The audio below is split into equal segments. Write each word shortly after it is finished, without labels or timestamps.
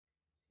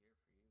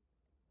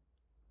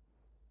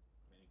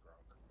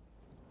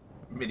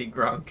Mini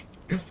Gronk.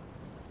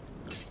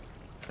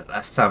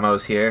 Last time I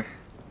was here,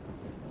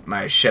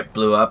 my ship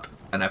blew up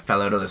and I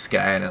fell out of the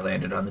sky and I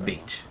landed on the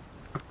beach.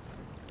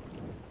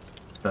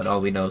 That's about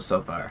all we know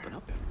so far.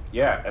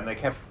 Yeah, and they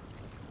kept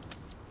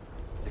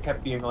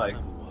being like,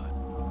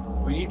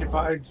 we need to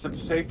find some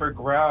safer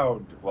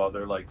ground while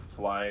they're like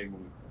flying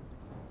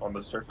on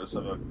the surface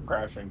of a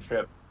crashing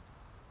ship.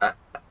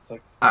 It's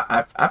like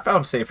I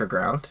found safer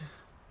ground.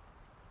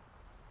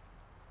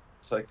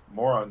 It's like,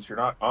 morons, you're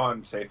not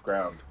on safe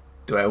ground.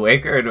 Do I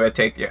wake her or do I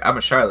take the... I'm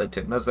a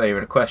charlatan. That's not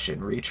even a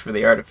question. Reach for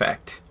the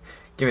artifact.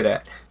 Give me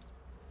that.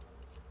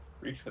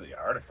 Reach for the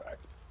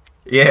artifact?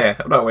 Yeah,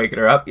 I'm not waking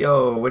her up.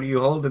 Yo, what are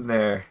you holding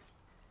there?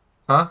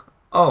 Huh?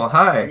 Oh,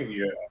 hi.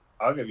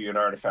 I'll give you an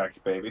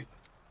artifact, baby.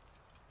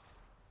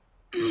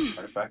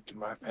 Artifact in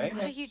my pants.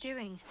 What are you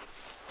doing?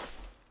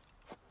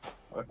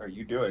 What are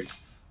you doing?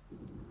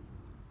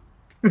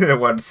 I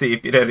wanted to see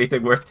if you had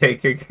anything worth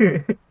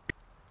taking.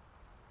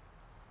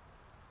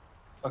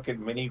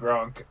 Fucking Mini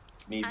Gronk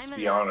needs to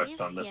be alive,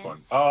 honest on this yes. one.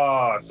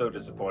 Oh, so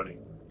disappointing.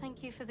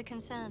 Thank you for the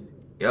concern.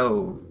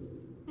 Yo,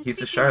 he's a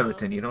Speaking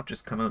charlatan. of, You don't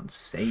just come out and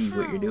say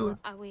what you're doing.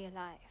 How are we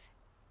alive?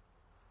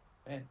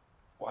 Man,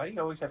 why do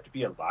you always have to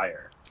be a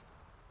liar?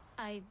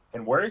 I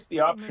And where's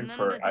the option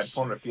remember for, the I just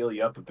want to feel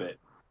you up a bit?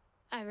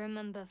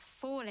 remember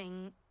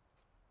falling,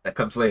 That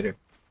comes later.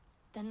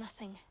 then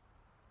nothing.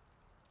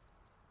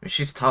 I mean,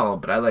 she's tall,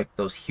 but I like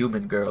those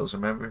human girls,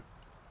 remember?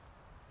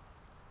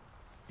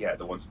 Yeah,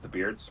 the ones with the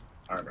beards?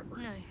 I remember.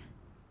 No,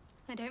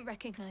 I don't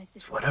recognize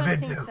this. It's what I'm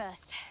First into. things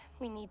first,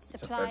 we need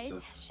supplies,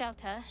 offensive.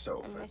 shelter,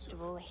 So and most offensive.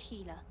 of all, a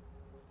healer.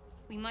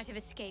 We might have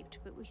escaped,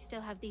 but we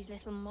still have these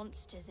little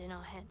monsters in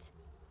our heads.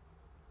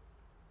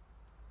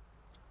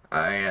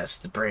 Ah, yes,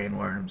 the brain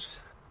worms.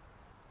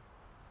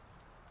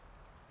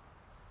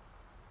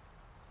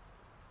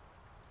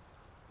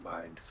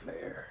 Mind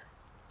flare.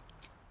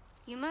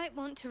 You might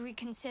want to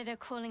reconsider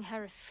calling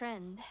her a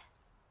friend.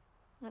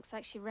 Looks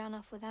like she ran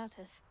off without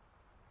us.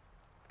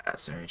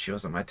 That's alright, she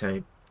wasn't my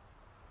type.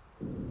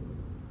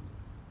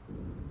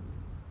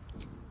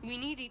 We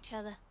need each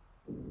other,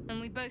 and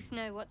we both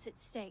know what's at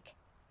stake.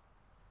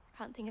 I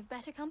can't think of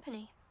better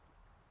company.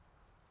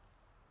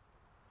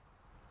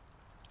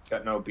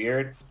 Got no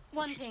beard?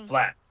 One She's thing,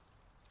 flat.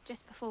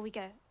 just before we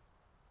go,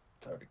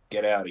 Tell her to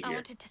get out of I here.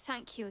 wanted to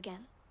thank you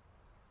again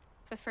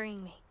for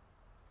freeing me.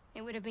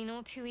 It would have been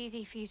all too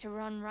easy for you to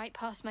run right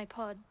past my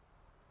pod,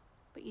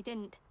 but you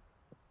didn't.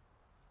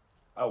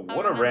 I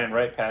would have ran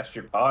right past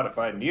your pod if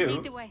I knew.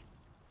 Lead the way.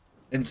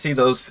 Didn't see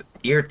those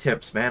ear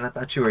tips, man. I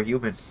thought you were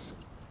human.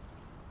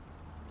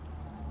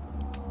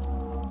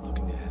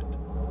 Looking ahead.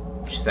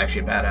 She's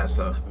actually a badass,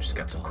 though. She's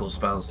got some cool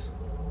spells.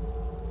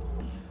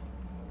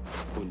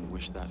 Wouldn't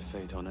wish that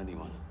fate on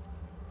anyone.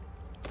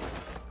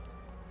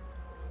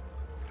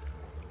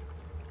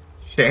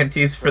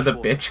 Shanties for the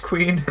bitch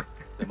queen?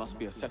 There must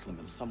be a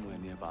settlement somewhere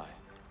nearby.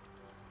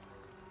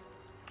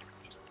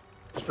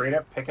 Straight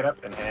up, pick it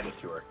up and hand it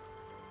to her.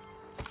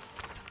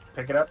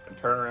 Pick it up and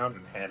turn around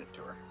and hand it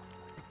to her.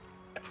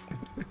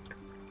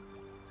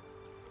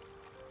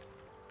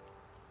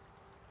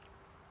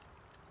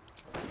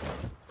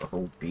 A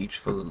whole beach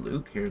full of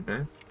loot here,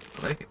 man.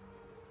 I like it.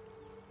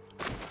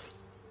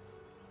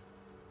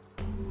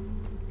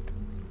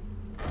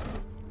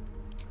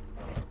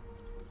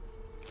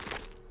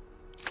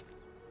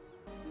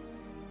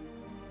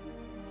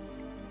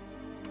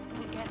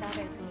 Can't get that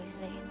open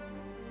easily.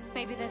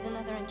 Maybe there's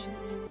another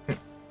entrance.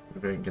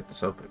 Maybe I can get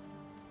this open.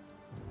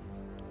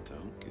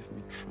 Don't give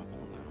me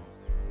trouble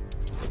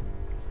now.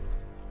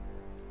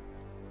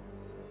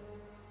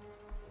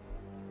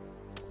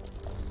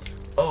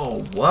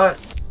 Oh,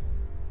 what?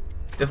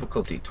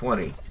 Difficulty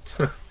 20.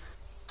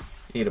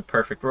 Need a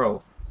perfect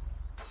roll.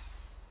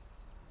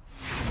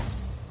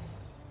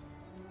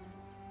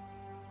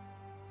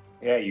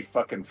 Yeah, you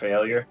fucking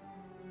failure.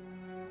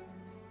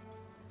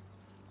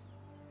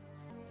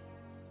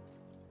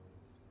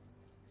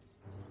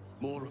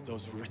 More of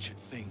those wretched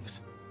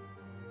things.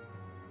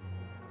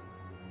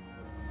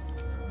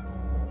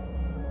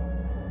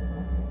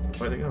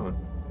 Where are they going?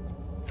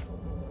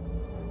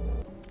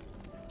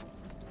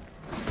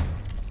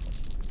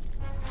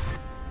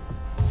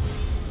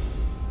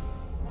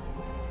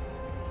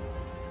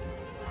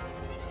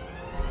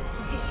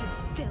 Vicious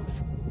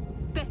filth.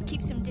 Best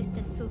keep some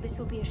distance, or this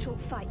will be a short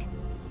fight.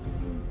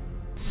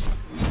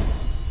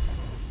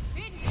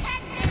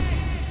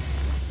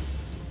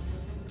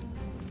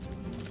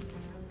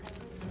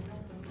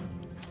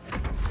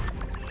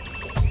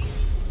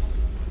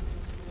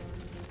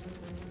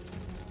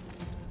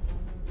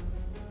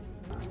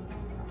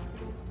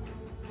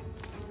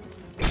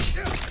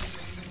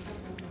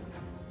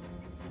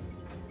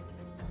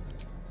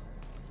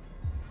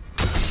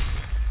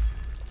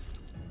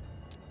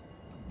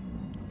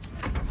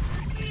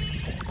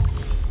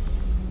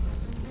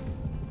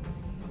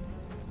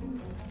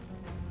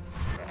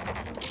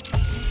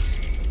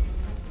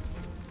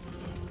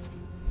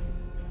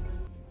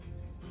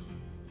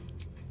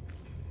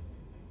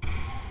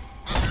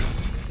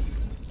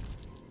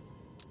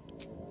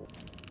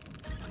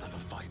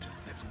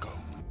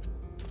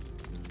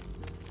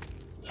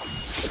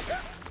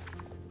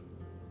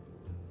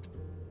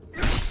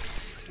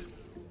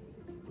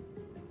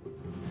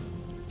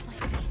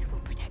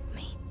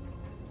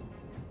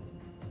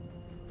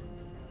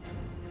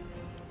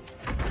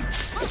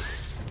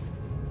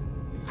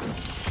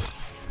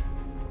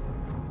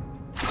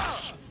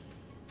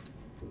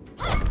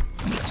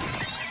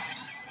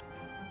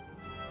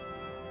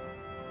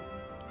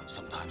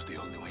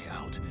 way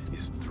out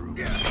is through.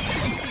 You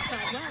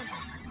fared well.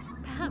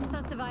 Perhaps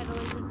our survival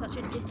isn't such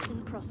a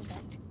distant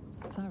prospect.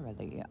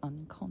 Thoroughly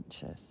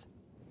unconscious.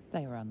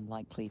 They are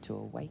unlikely to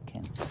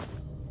awaken.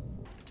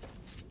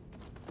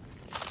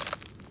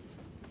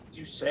 Did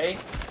you say?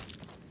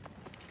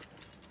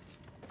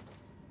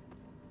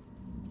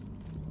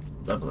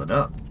 Level it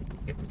up.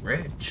 Getting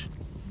rich.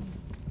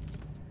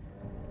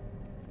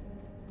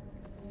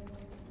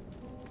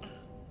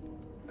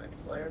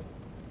 Flare?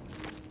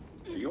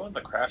 Are you on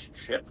the crashed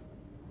ship?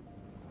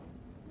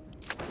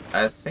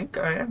 I think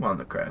I am on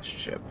the crashed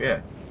ship,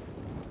 yeah.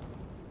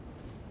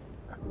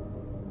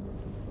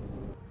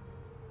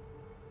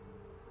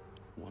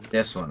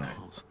 This one I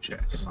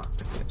check and lock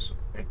with this one.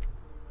 Right?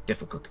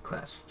 Difficulty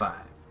class 5.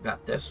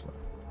 Got this one.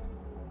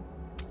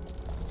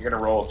 You're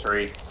gonna roll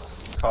 3.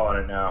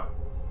 Calling it now.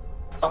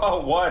 Oh,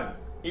 1!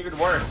 Even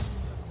worse.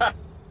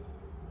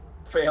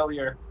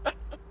 Failure.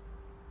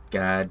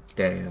 God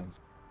damn.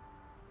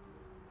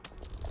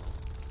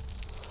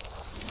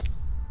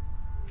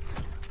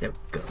 There we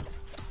go.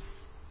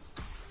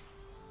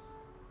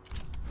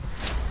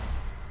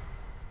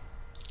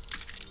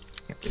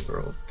 Can't believe we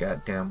rolled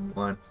goddamn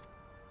 1.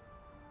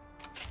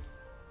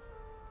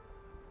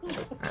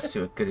 Let's see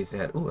what goodies they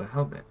had. Ooh, a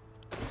helmet.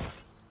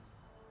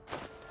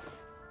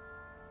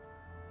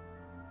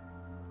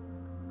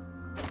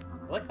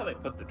 I like how they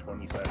put the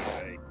 20-sided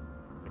die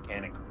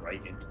mechanic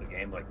right into the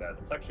game like that.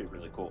 It's actually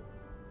really cool.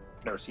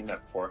 I've never seen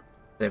that before.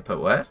 They put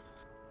what?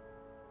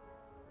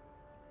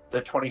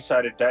 The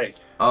 20-sided die.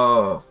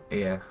 Oh,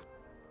 yeah.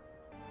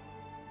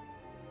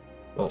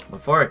 Well,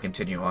 before I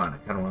continue on, I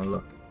kind of want to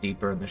look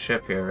deeper in the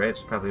ship here, right?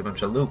 It's probably a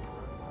bunch of loot.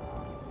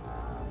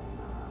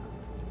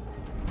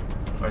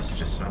 Or is it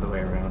just another way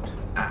around?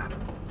 Ah.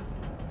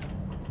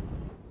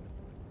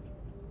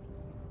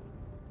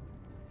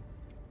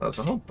 Well, there's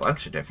a whole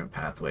bunch of different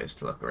pathways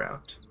to look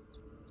around.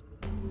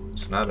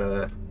 It's not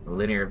a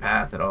linear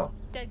path at all.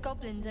 Dead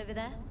goblins over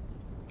there.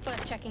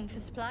 Worth checking for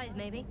supplies,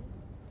 maybe.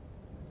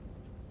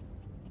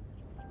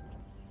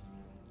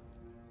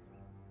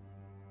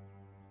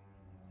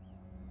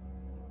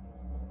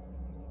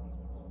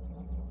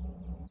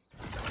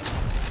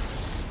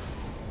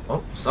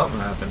 Oh, something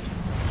happened.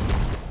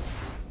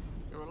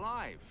 You're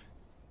alive.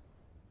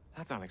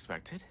 That's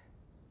unexpected.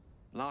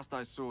 Last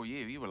I saw you,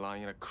 you were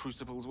lying in a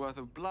crucible's worth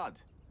of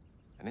blood.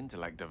 An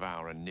intellect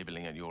devourer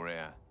nibbling at your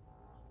ear.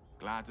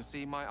 Glad to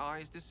see my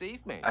eyes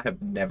deceive me. I have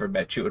never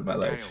met you in my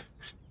life.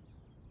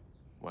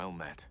 Well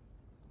met.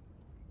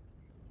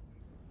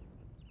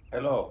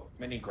 Hello,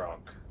 Mini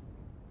Gronk.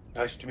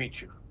 Nice to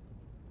meet you.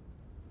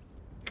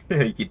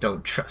 You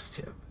don't trust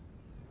him.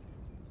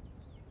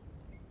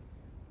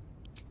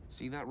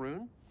 See that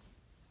rune?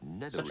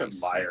 Such a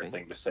liar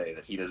thing to say,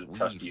 that he doesn't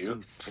trust you. So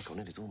thick on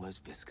it is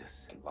almost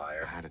viscous.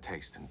 Liar. I had a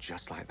taste, and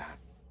just like that,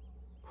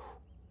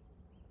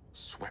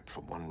 swept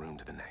from one room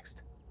to the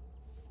next.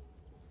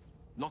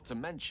 Not to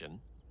mention,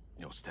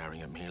 you're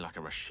staring at me like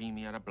a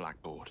Rashimi at a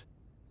blackboard.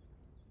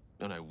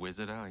 You're no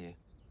wizard, are you?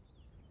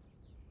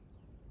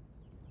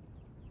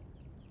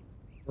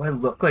 Do I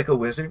look like a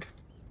wizard?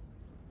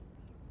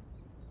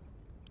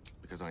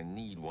 Because I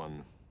need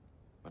one,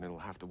 but it'll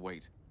have to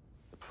wait.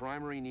 The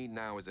primary need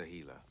now is a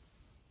healer.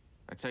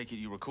 I take it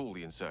you recall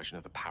the insertion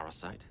of the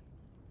parasite?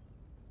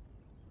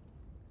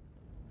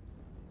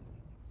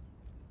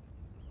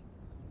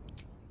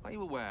 Are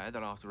you aware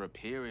that after a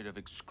period of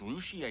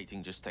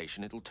excruciating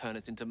gestation, it'll turn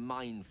us into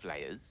mind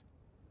flayers?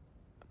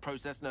 A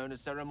process known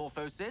as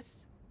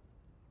ceremorphosis?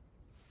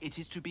 It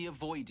is to be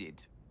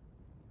avoided.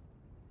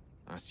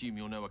 I assume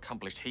you're no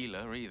accomplished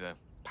healer either.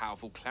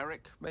 Powerful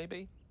cleric,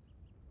 maybe?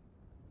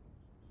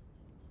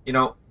 You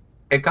know,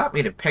 it got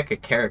me to pick a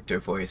character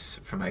voice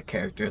for my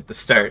character at the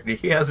start, and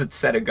he hasn't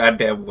said a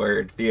goddamn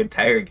word the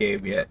entire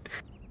game yet.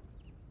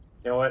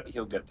 You know what?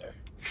 He'll get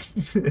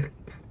there.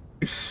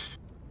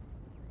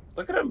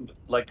 Look at him,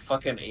 like,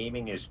 fucking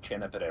aiming his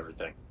chin up at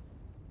everything.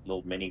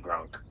 Little Mini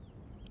Gronk.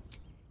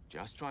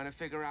 Just trying to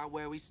figure out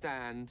where we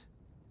stand.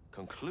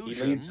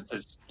 Conclusion. He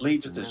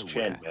leads with his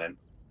chin, man.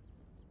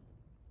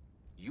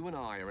 You and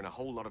I are in a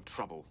whole lot of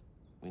trouble.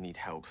 We need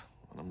help,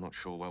 and I'm not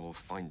sure where we'll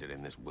find it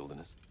in this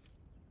wilderness.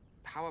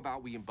 How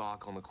about we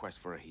embark on the quest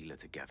for a healer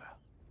together?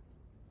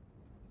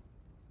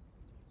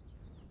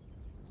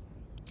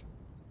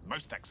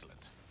 Most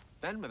excellent.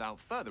 Then, without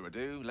further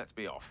ado, let's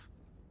be off.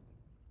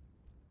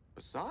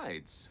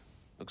 Besides,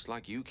 looks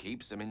like you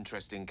keep some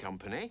interesting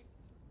company.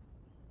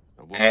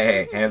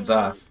 Hey, hands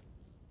off.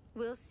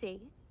 We'll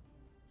see.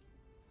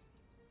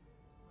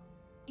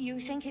 You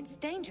think it's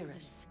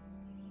dangerous?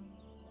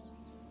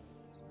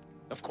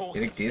 Of course.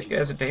 You think these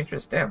guys are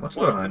dangerous? Damn, what's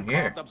going on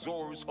here?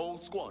 Whole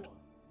squad.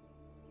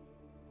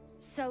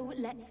 So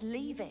let's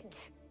leave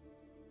it.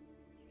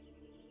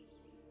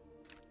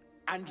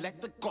 And let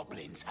the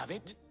goblins have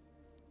it?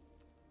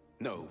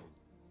 No.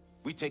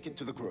 We take it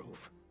to the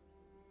grove.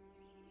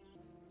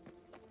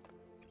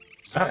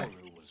 Hi.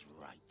 Zoru was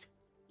right.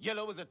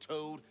 Yellow as a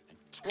toad and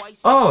twice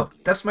as Oh, ugly.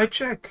 that's my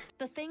chick.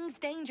 The thing's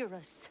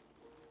dangerous.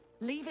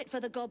 Leave it for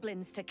the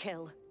goblins to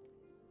kill.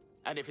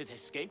 And if it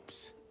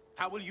escapes,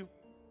 how will you?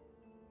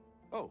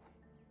 Oh,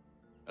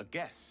 a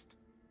guest.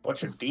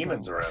 Bunch of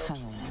demons Skull around.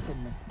 pounds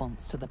in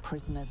response to the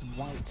prisoner's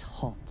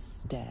white-hot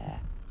stare.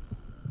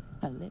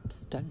 Her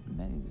lips don't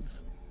move,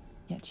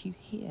 yet you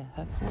hear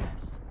her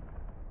voice.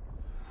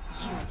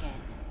 You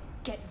again.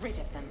 Get rid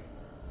of them.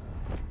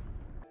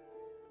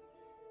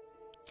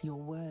 Your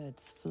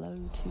words flow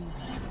to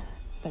her,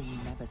 though you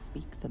never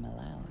speak them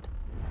aloud.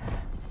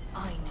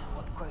 I know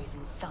what grows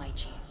inside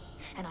you,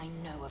 and I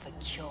know of a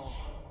cure.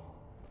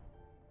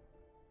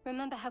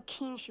 Remember how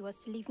keen she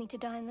was to leave me to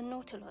die in the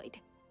Nautiloid?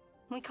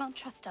 We can't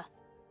trust her.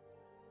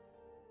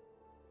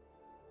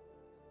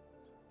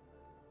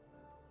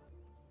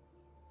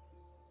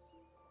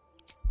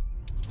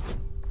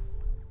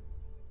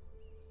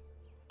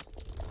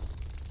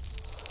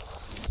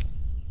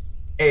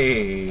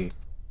 Hey,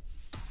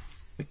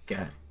 we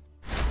got.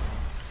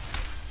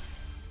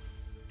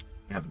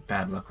 I have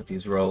bad luck with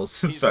these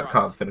rolls. I'm He's so right.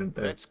 confident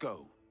there. Let's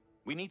go.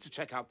 We need to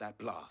check out that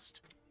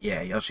blast.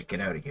 Yeah, y'all should get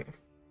out of here.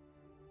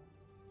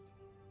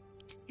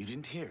 You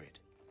didn't hear it.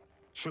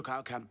 Shook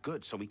our camp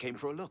good, so we came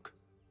for a look.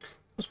 It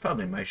was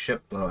probably my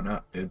ship blowing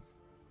up, dude.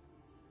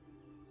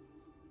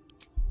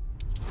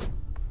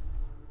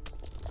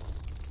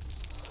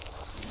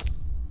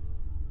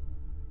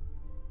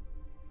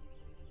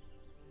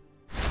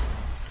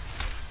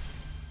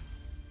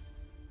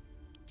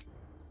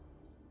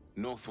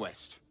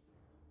 Northwest.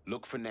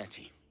 Look for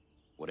Nettie.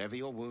 Whatever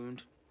your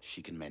wound,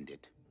 she can mend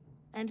it.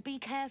 And be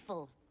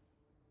careful.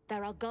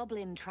 There are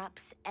goblin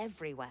traps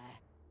everywhere.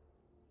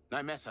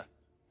 Nymessa,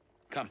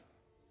 come.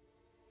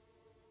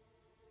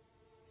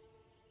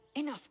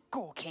 Enough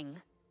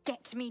gawking.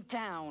 Get me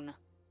down.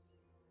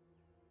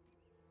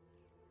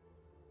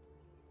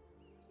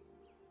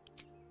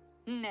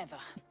 Never.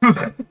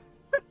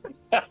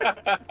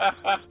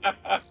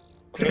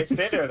 Okay,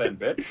 stay there then,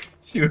 bitch.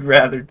 She would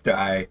rather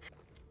die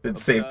than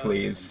say Observe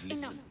please. and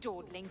listen. Enough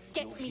dawdling.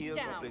 You'll Get me hear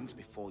down. goblins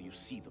before you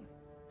see them.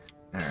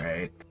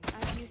 Alright.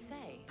 As you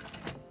say.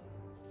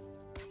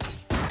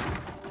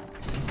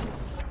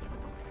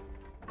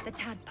 The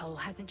tadpole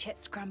hasn't yet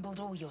scrambled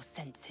all your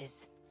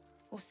senses.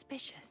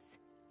 Auspicious.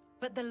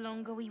 But the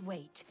longer we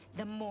wait,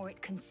 the more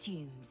it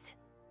consumes.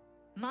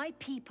 My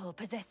people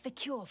possess the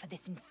cure for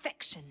this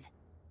infection.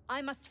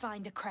 I must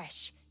find a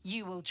creche.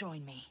 You will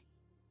join me.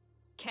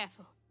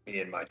 Careful. Me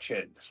and my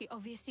chin. She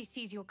obviously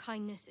sees your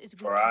kindness as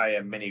weakness. For I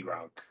am Mini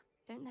Gronk.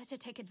 Don't let her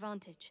take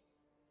advantage.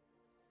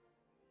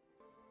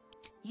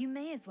 You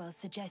may as well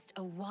suggest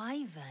a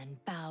wyvern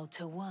bow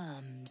to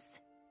worms.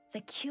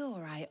 The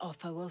cure I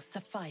offer will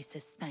suffice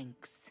as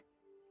thanks.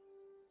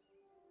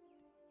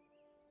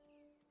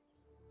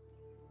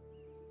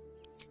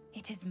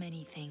 It is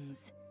many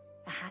things.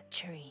 A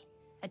hatchery,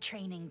 a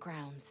training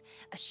grounds,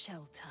 a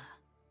shelter.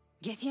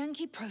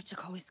 Githyanki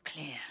protocol is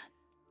clear.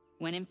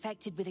 When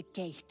infected with a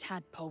Ghaith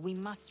tadpole, we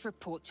must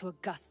report to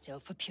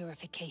Augustil for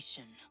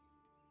purification.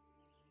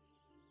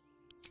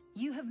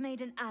 You have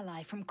made an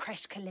ally from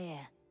Kresh Kalir.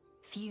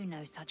 Few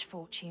know such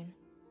fortune.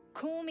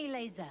 Call me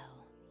Lae'zel.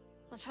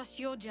 I'll trust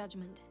your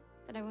judgment,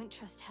 but I won't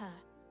trust her.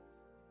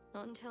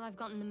 Not until I've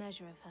gotten the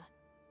measure of her.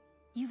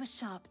 You've a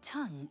sharp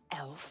tongue,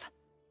 elf.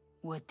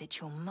 Would that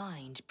your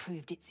mind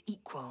proved its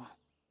equal.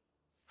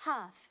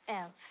 Half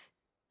elf.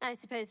 I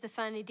suppose the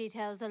finer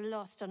details are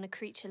lost on a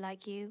creature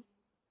like you.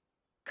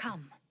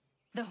 Come.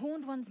 The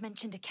Horned Ones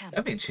mentioned a camp.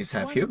 That means she's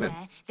half One human.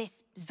 there,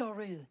 this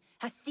Zoru,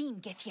 has seen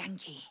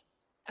Githyanki.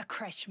 A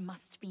creche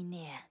must be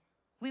near.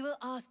 We will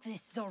ask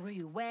this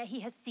Zoru where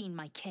he has seen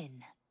my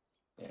kin.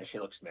 Yeah, she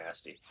looks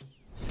nasty.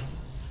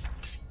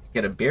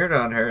 Get a beard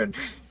on her and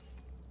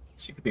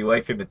she could be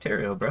wifey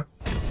material, bro.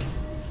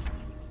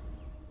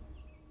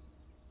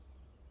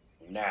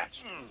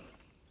 Nasty.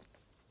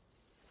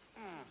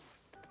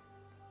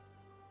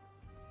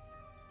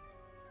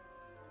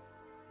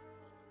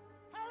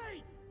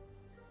 Hey!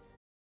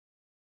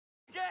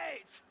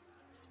 Gate!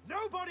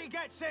 Nobody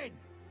gets in!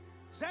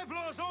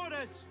 Zevlor's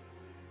orders!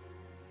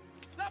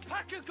 That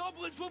pack of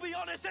goblins will be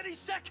on us any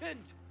second!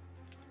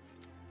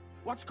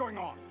 What's going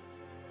on?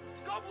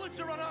 Goblins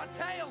are on our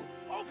tail!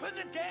 Open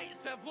the gate,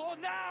 Zevlor,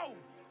 now!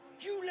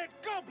 You let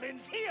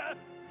goblins here?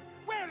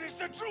 Where is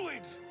the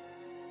druid?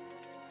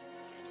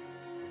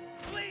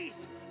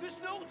 Please! There's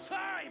no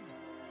time!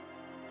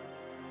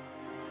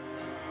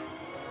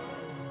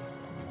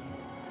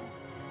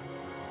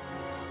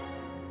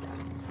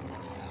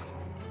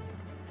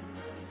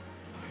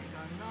 By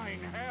the nine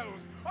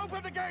hells!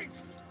 Open the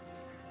gates!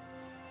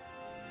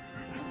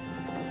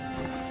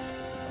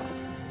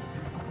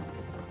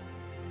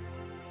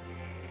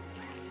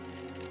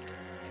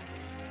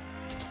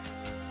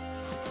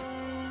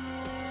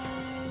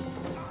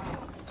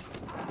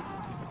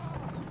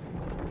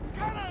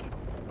 Cannon!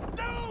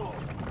 No!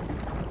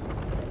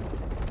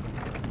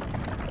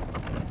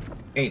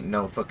 Ain't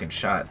no fucking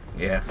shot.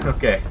 Yeah,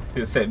 okay. I was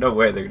gonna say, no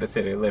way they're gonna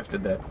say they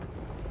lifted that.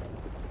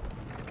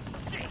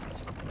 Shit!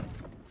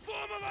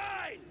 Form a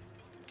mine!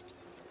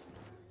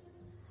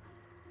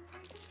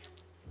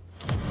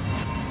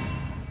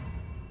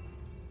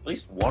 At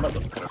least one of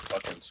them could have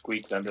fucking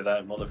squeaked under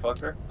that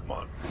motherfucker. Come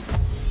on.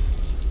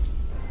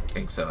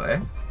 Think so, eh?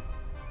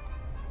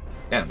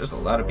 Damn, there's a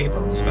lot of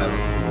people in this battle.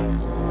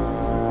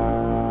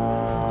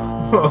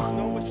 There's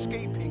no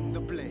escaping the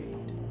blade.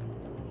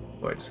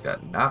 Boy, I just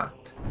got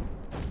knocked.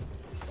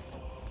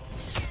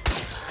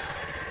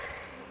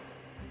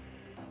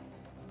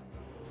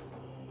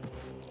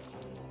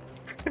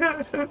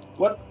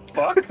 What the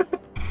fuck?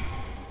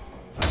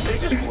 They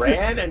just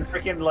ran and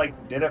freaking like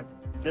did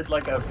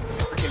like a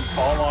freaking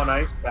fall on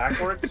ice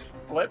backwards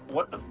flip?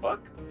 What the fuck?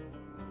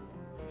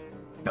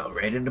 Fell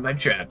right into my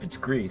trap. It's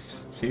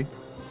grease. See?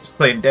 Just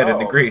playing dead in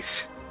the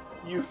grease.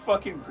 You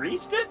fucking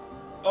greased it?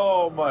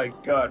 Oh my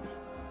god.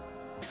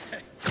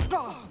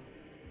 Scouts!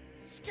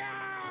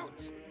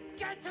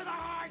 Get to the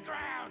high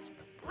ground!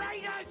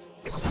 Raiders!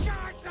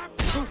 Charge the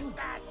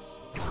bastards!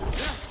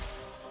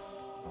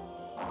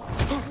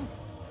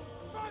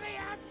 For the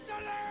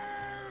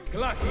absolute!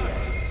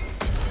 Gladius!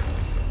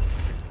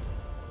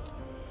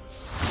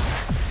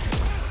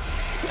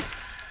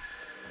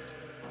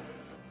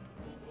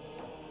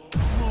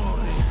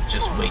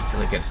 Just wait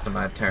till it gets to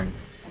my turn.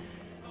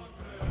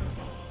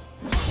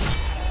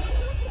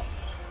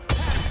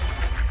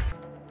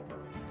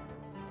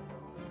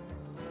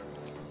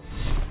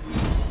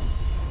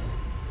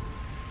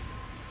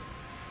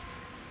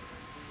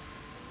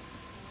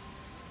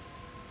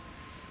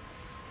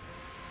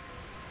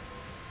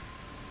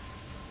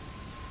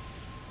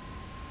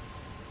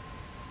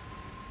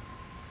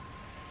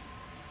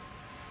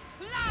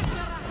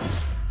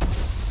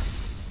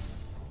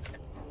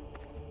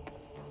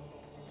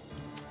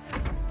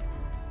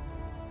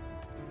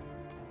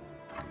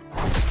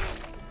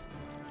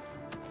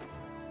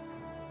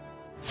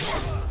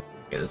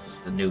 Okay, this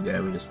is the new guy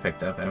we just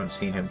picked up. I haven't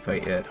seen him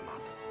fight yet.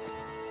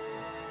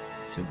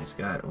 See what he's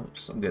got. Oh,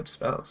 some good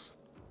spells.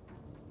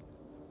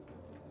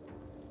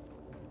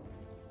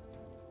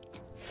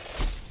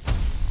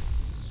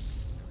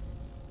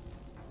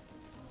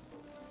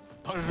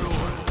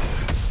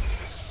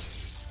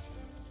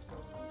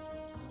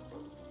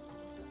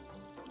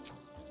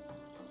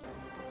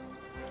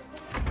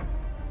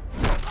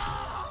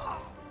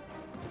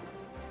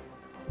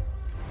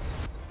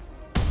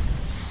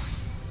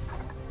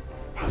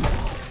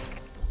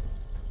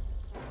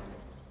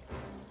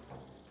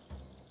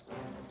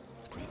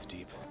 Breathe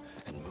deep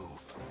and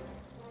move.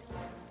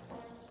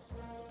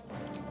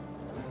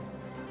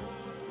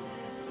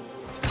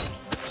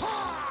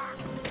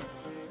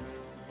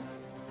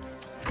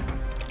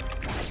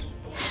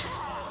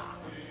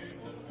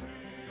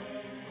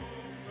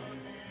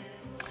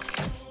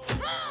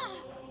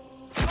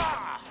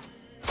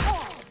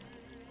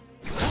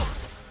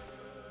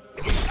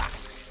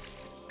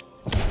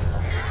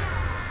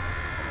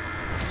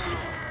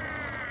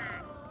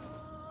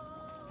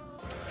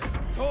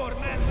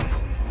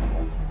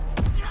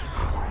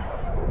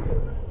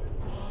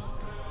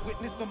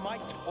 Witness the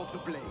might of the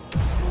blade.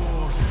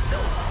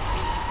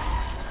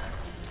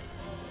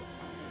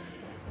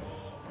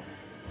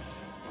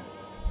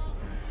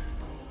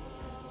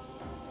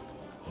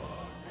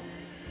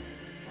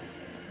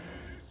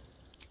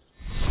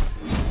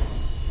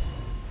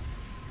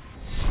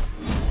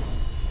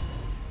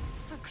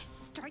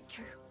 Focus, strike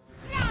true.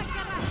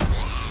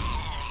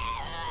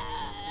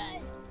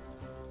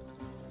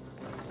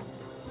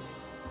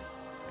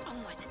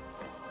 Onward.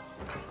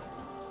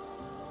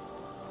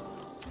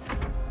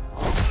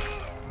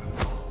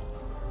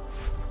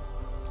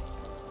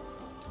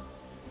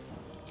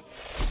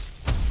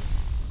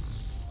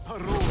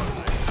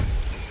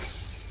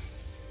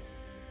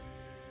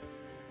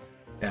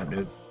 Damn,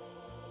 dude.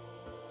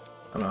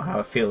 I don't know how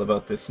I feel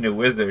about this new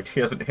wizard. He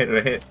hasn't hit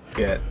a hit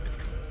yet.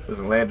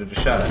 Hasn't landed a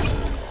shot.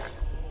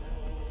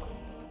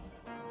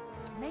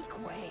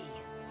 Make way.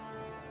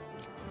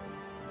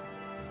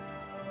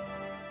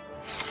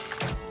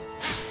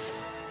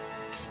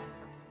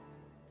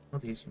 All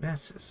these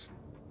messes.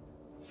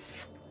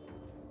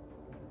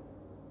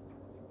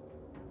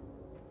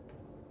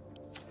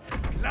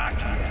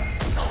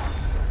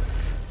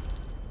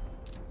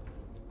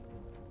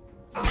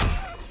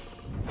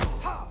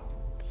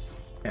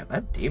 Yeah,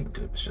 that demon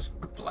dude was just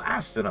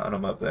blasting on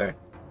him up there.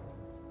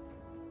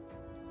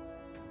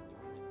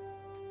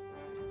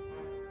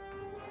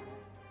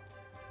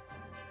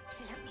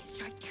 Let me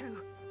strike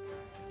true.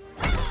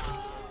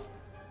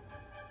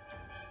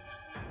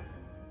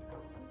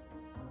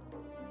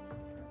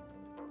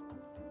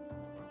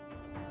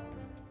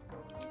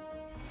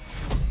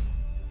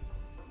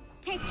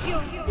 Take you.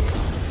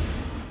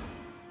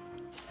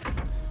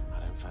 I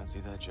don't fancy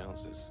their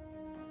chances.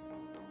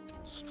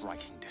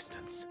 Striking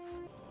distance.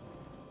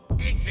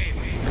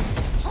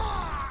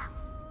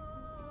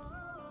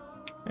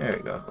 There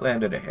we go.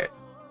 Landed a hit.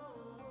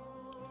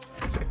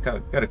 So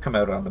gotta come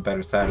out on the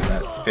better side of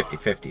that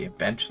 50-50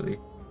 eventually.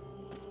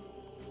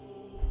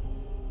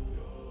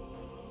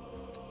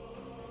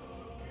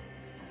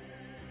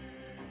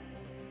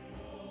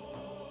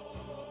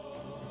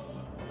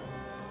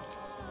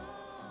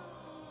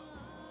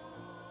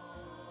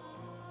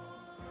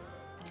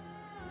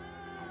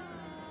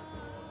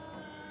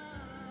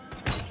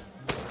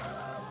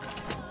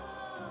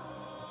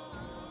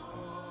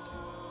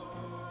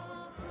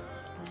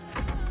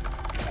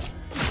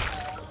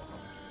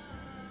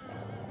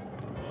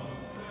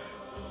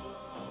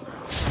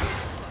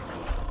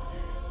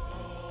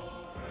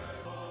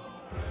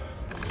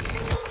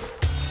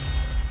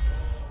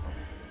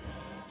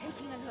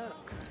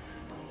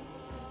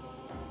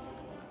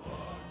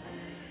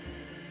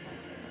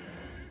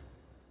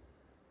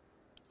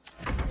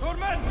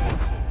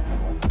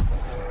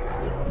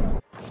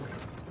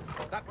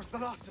 the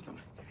last of them.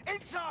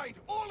 Inside!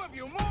 All of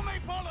you! More may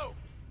follow!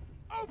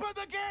 Open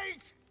the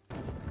gate!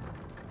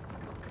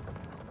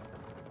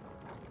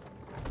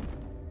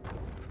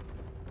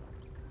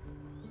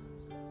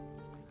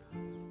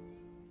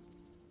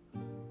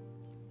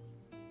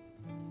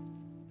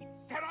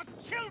 There are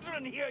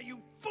children here,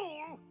 you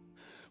fool!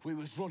 We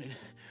was running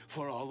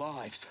for our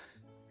lives.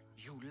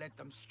 You led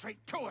them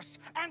straight to us,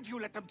 and you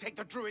let them take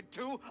the druid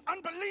too?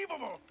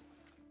 Unbelievable!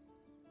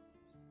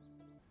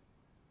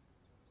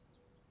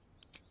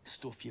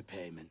 Stuff your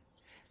payment.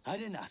 I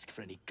didn't ask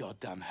for any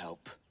goddamn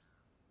help.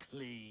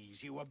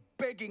 Please, you were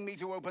begging me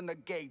to open the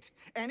gate.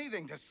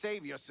 Anything to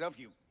save yourself,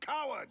 you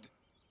coward!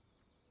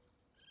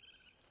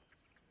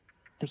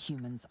 The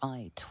human's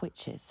eye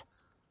twitches.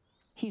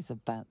 He's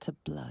about to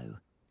blow.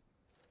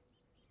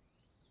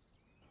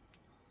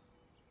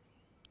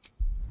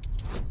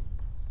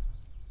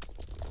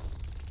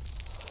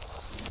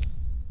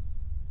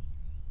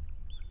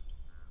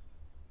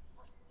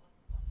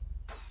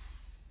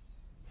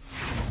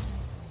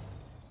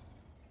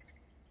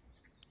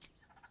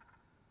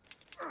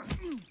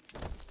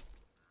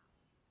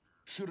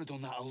 Should have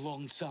done that a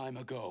long time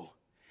ago.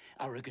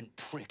 Arrogant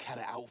prick had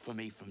it out for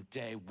me from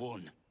day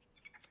one.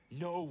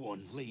 No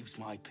one leaves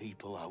my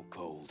people out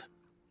cold.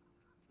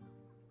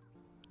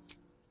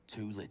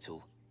 Too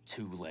little,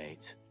 too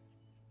late.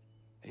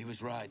 He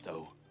was right,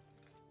 though.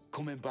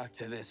 Coming back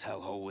to this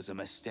hellhole was a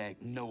mistake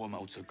no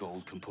amount of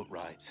gold can put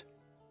right.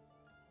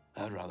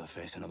 I'd rather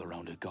face another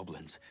round of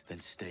goblins than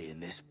stay in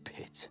this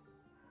pit.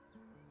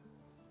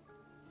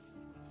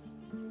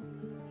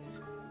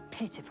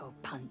 Pitiful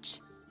punch.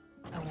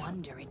 No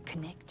wonder it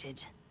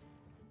connected.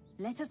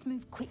 Let us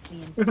move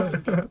quickly and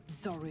find this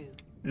Zoru.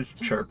 Just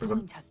He will chirping him.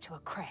 point us to a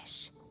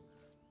creche.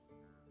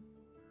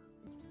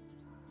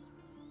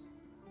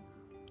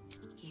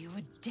 You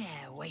would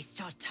dare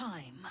waste our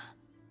time.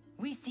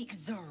 We seek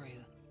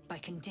Zoru by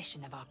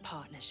condition of our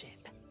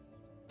partnership.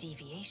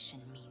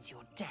 Deviation means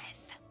your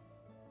death.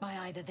 By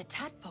either the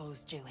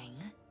tadpole's doing,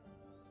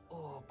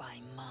 or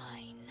by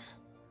mine.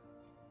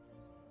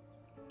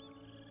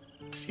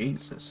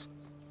 Jesus.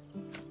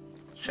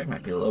 This check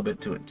might be a little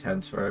bit too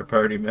intense for our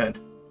party, man.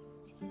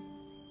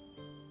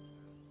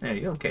 Hey,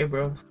 you okay,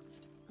 bro?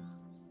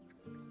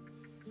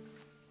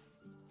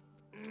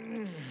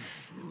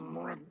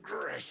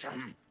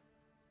 Regression.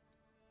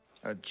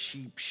 A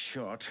cheap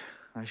shot.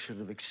 I should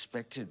have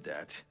expected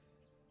that.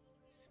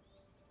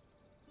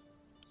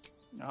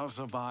 I'll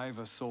survive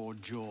a sore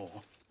jaw.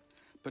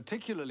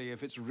 Particularly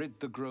if it's rid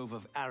the grove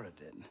of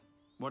Aradin.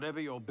 Whatever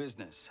your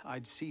business,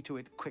 I'd see to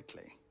it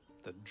quickly.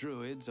 The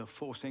druids are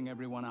forcing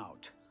everyone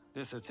out.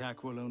 This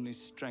attack will only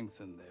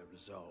strengthen their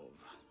resolve.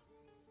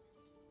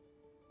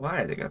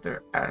 Why? They got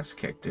their ass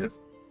kicked, dude.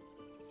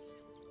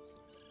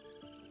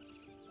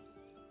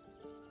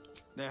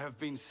 There have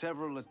been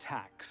several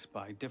attacks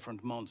by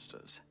different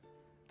monsters.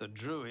 The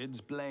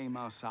druids blame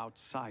us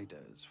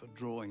outsiders for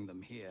drawing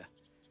them here.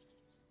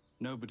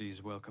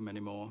 Nobody's welcome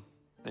anymore.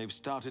 They've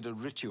started a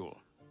ritual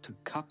to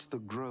cut the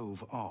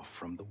grove off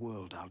from the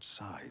world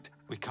outside.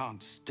 We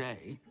can't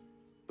stay,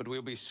 but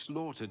we'll be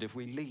slaughtered if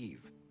we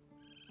leave.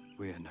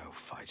 We're no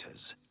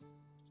fighters.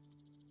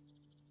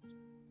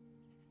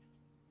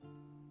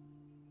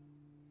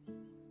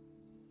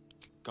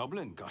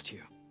 Goblin got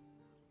you.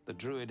 The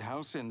druid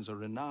Halsin's a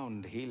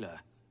renowned healer,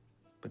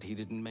 but he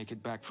didn't make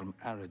it back from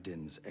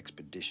Aradin's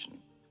expedition.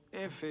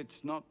 If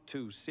it's not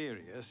too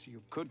serious,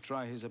 you could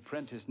try his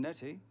apprentice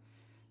Nettie.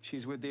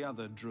 She's with the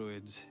other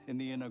druids in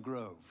the inner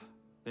grove.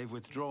 They've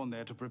withdrawn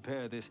there to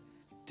prepare this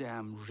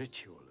damn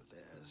ritual of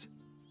theirs.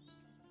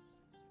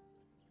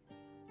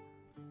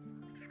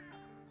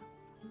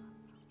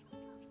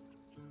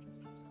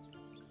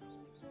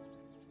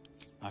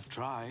 I've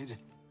tried.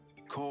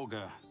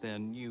 Korga, their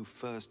new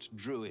first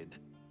druid,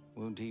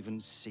 won't even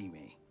see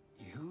me.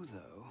 You,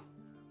 though?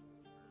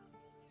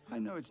 I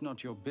know it's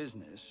not your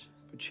business,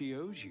 but she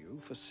owes you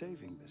for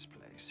saving this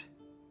place.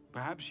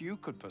 Perhaps you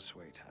could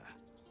persuade her.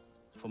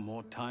 For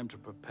more time to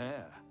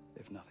prepare,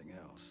 if nothing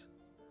else.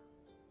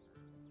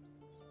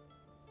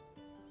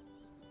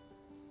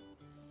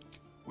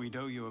 We'd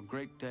owe you a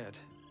great debt.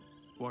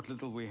 What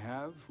little we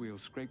have, we'll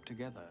scrape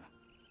together.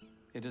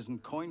 It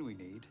isn't coin we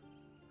need,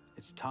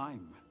 it's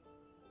time.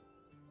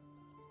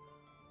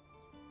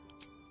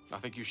 I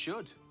think you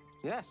should.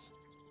 Yes.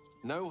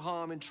 No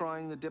harm in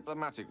trying the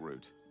diplomatic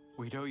route.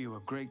 We'd owe you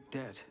a great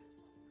debt.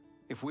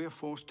 If we're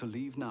forced to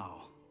leave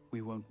now,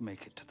 we won't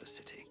make it to the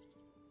city.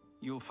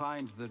 You'll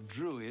find the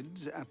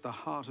druids at the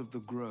heart of the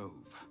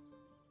grove.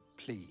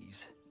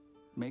 Please,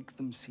 make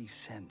them see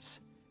sense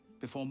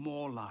before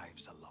more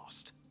lives are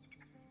lost.